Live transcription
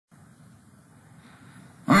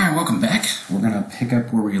Alright, welcome back. We're going to pick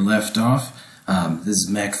up where we left off. This is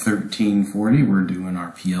Mech 1340. We're doing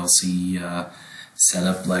our PLC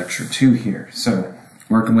setup lecture 2 here. So,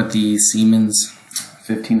 working with the Siemens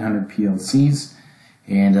 1500 PLCs.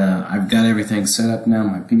 And I've got everything set up now.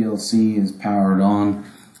 My PLC is powered on.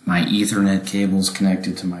 My Ethernet cable's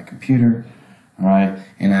connected to my computer. Alright,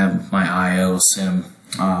 and I have my I/O sim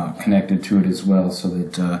connected to it as well so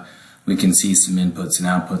that we can see some inputs and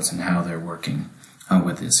outputs and how they're working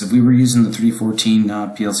with this. If we were using the 314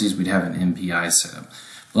 PLCs, we'd have an MPI setup.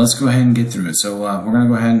 But let's go ahead and get through it. So we're going to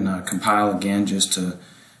go ahead and compile again just to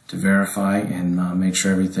verify and make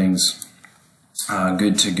sure everything's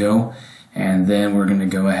good to go. And then we're going to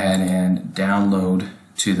go ahead and download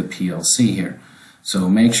to the PLC here. So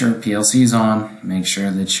make sure PLC is on. Make sure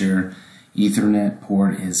that your Ethernet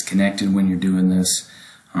port is connected when you're doing this.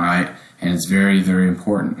 All right, and it's very, very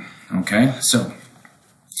important. Okay, so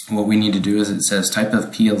what we need to do is it says type of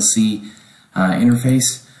PLC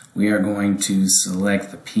interface. We are going to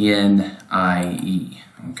select the PNIE.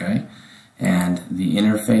 Okay, and the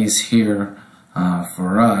interface here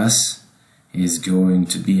for us is going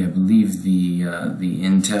to be, I believe, the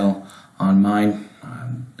Intel on mine.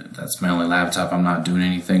 That's my only laptop. I'm not doing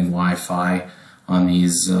anything Wi-Fi on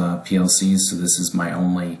these PLCs, so this is my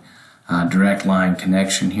only direct line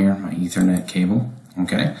connection here, my Ethernet cable.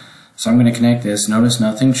 Okay, so I'm going to connect this. Notice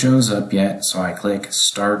nothing shows up yet, so I click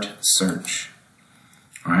Start Search.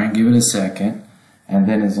 Alright, give it a second, and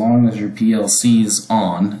then as long as your PLC is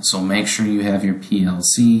on, so make sure you have your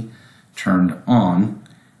PLC turned on,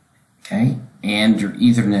 okay, and your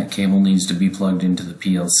Ethernet cable needs to be plugged into the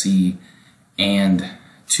PLC and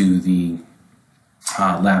to the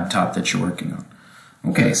laptop that you're working on.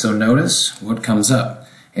 Okay, so notice what comes up.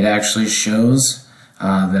 It actually shows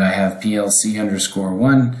that I have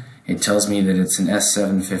PLC_1. It tells me that it's an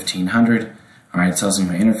S7 1500. Alright, it tells me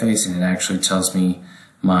my interface, and it actually tells me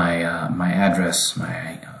my my address,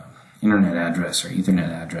 my internet address or Ethernet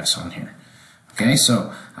address on here. Okay,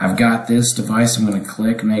 so I've got this device. I'm going to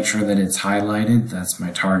click, make sure that it's highlighted. That's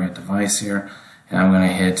my target device here, and I'm going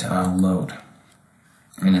to hit load.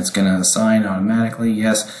 And it's going to assign automatically.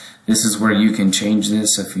 Yes, this is where you can change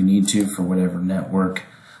this if you need to for whatever network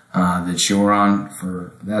that you're on.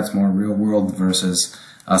 That's more real world versus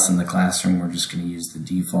us in the classroom. We're just going to use the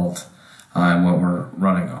default and what we're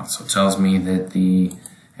running on. So it tells me that the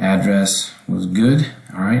address was good.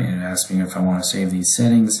 Alright, it asks me if I want to save these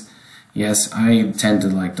settings. Yes, I tend to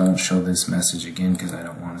don't show this message again because I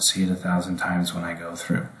don't want to see it 1,000 times when I go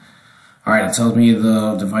through. Alright, it tells me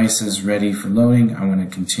the device is ready for loading. I'm going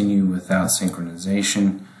to continue without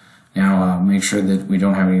synchronization. Now make sure that we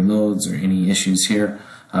don't have any loads or any issues here.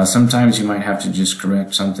 Sometimes you might have to just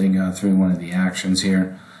correct something through one of the actions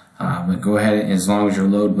here. But go ahead, as long as your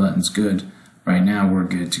load button's good, right now we're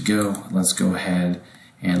good to go. Let's go ahead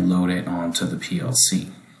and load it onto the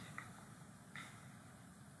PLC.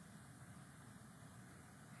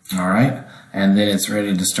 Alright, and then it's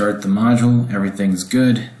ready to start the module. Everything's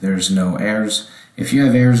good. There's no errors. If you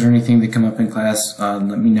have errors or anything that come up in class,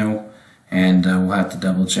 let me know, and we'll have to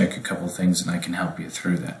double check a couple things and I can help you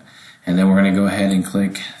through that. And then we're going to go ahead and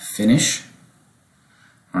click Finish.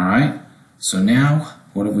 Alright, so now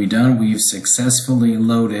what have we done? We've successfully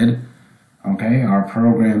loaded, okay, our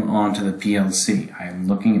program onto the PLC. I'm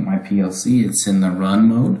looking at my PLC. It's in the run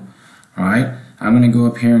mode. Alright, I'm going to go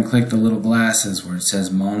up here and click the little glasses where it says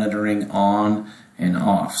monitoring on and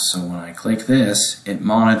off. So when I click this, it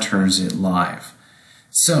monitors it live.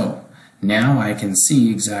 So now I can see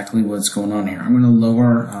exactly what's going on here. I'm going to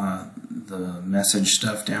lower the message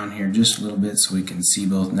stuff down here just a little bit so we can see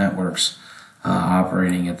both networks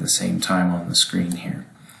operating at the same time on the screen here.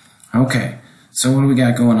 Okay, so what do we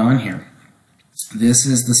got going on here? This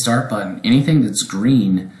is the start button. Anything that's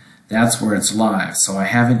green, that's where it's live. So I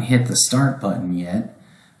haven't hit the start button yet.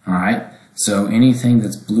 Alright, so anything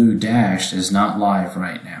that's blue dashed is not live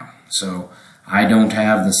right now. So I don't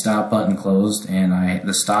have the stop button closed, and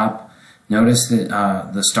notice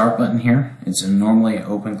that the start button here, it's a normally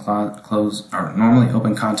open normally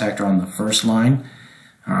open contactor on the first line.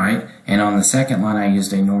 Alright, and on the second line I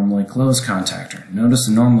used a normally closed contactor. Notice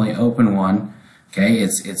the normally open one, okay,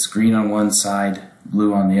 it's green on one side,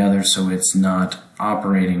 blue on the other, so it's not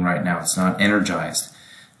operating right now, it's not energized.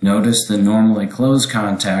 Notice the normally closed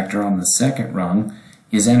contactor on the second rung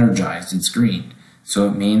is energized, it's green. So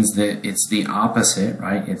it means that it's the opposite,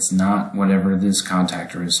 right? It's not whatever this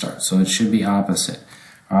contactor is start. So it should be opposite.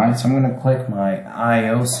 Alright, so I'm going to click my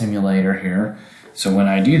I/O simulator here. So when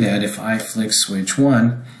I do that, if I flick switch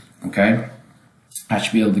 1, okay, I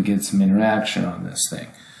should be able to get some interaction on this thing.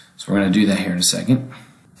 So we're going to do that here in a second.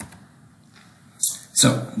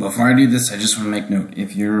 So before I do this, I just want to make note,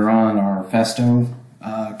 if you're on our Festo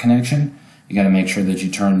connection, you got to make sure that you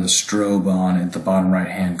turn the strobe on at the bottom right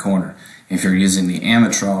hand corner. If you're using the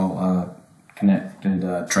Amatrol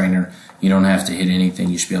connected trainer, you don't have to hit anything,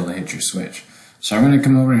 you should be able to hit your switch. So I'm going to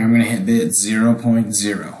come over here, I'm going to hit bit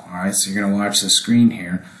 0.0. Alright, so you're going to watch the screen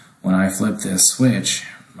here. When I flip this switch,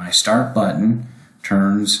 my start button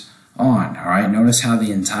turns on. Alright, notice how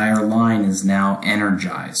the entire line is now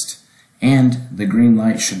energized. And the green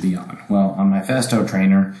light should be on. Well, on my Festo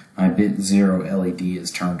trainer, my bit 0 LED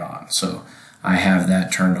is turned on. So I have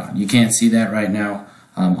that turned on. You can't see that right now.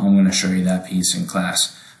 I'm going to show you that piece in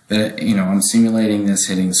class. But, you know, I'm simulating this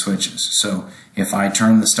hitting switches. So if I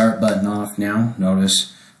turn the start button off now,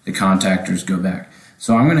 notice the contactors go back.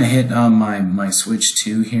 So I'm going to hit my switch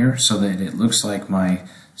 2 here so that it looks like my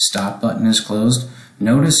stop button is closed.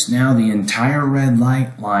 Notice now the entire red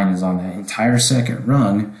light line is on. The entire second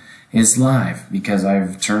rung is live because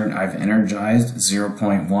I've energized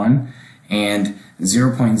 0.1, and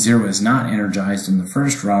 0.0 is not energized in the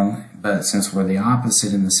first rung, but since we're the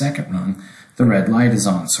opposite in the second rung, the red light is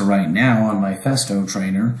on. So right now on my Festo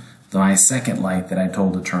trainer, my second light that I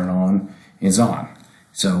told to turn on is on.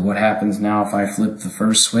 So what happens now if I flip the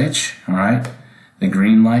first switch? Alright, the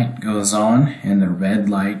green light goes on and the red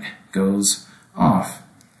light goes off.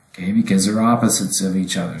 Okay, because they're opposites of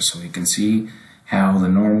each other. So we can see how the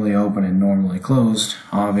normally open and normally closed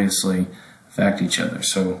obviously affect each other.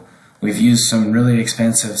 So we've used some really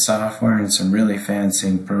expensive software and some really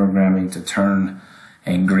fancy programming to turn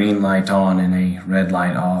a green light on and a red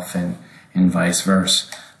light off, and vice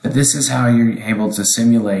versa. But this is how you're able to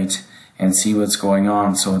simulate and see what's going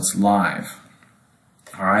on so it's live.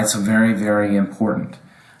 Alright, so very, very important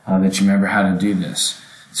that you remember how to do this.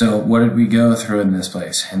 So what did we go through in this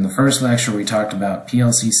place? In the first lecture we talked about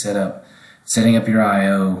PLC setup, setting up your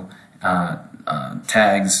I/O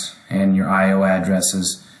tags and your I/O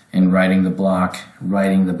addresses, and writing the block,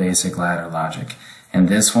 writing the basic ladder logic. And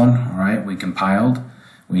this one, alright, we compiled,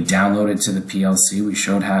 we downloaded to the PLC, we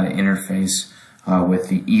showed how to interface with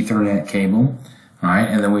the Ethernet cable, alright,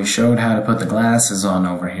 and then we showed how to put the glasses on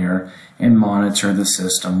over here and monitor the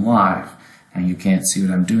system live. Now you can't see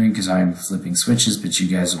what I'm doing because I'm flipping switches, but you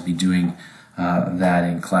guys will be doing that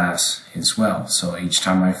in class as well. So each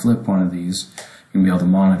time I flip one of these, you'll be able to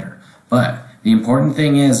monitor. But the important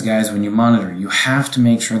thing is, guys, when you monitor, you have to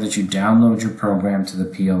make sure that you download your program to the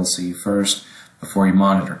PLC first before you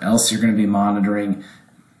monitor. Else you're going to be monitoring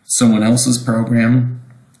someone else's program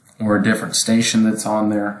or a different station that's on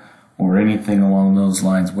there or anything along those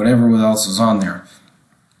lines, whatever else is on there.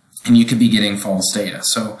 And you could be getting false data.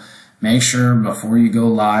 So make sure before you go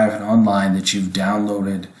live and online that you've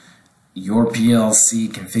downloaded your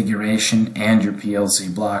PLC configuration and your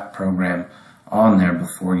PLC block program on there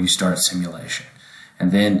before you start simulation.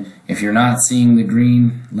 And then if you're not seeing the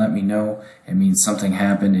green, let me know. It means something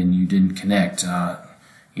happened and you didn't connect.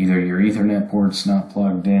 Either your Ethernet port's not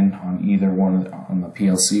plugged in on either one, on the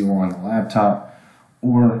PLC or on the laptop,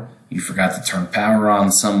 or you forgot to turn power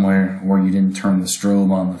on somewhere, or you didn't turn the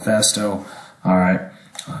strobe on the Festo. Alright,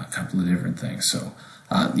 a couple of different things. So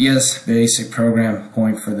yes, basic program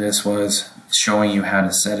point for this was showing you how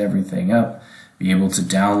to set everything up, be able to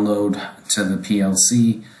download to the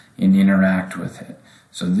PLC and interact with it.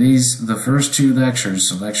 So the first two lectures,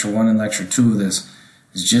 so lecture 1 and lecture 2 of this,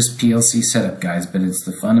 is just PLC setup, guys, but it's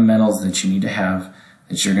the fundamentals that you need to have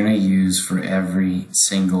that you're going to use for every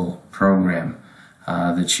single program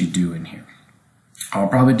that you do in here. I'll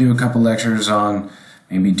probably do a couple lectures on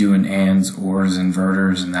maybe doing ANDs, ORs,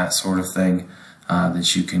 inverters, and that sort of thing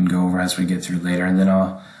that you can go over as we get through later. And then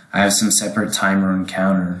I have some separate timer and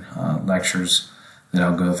counter lectures that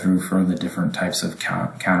I'll go through for the different types of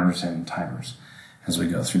counters and timers as we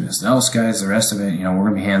go through this. Else, guys, the rest of it, you know, we're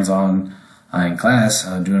going to be hands-on in class,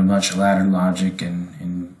 doing a bunch of ladder logic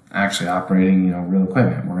and actually operating, you know, real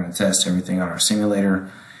equipment. We're going to test everything on our simulator,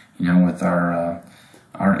 you know, with our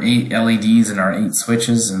 8 LEDs and our 8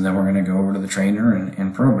 switches, and then we're going to go over to the trainer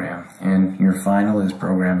and program. And your final is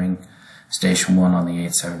programming station 1 on the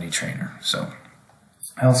 870 trainer. So,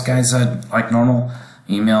 else, guys, like normal,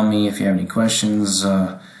 email me if you have any questions,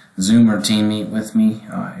 Zoom or team meet with me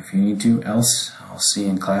if you need to. Else, I'll see you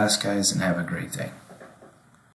in class, guys, and have a great day.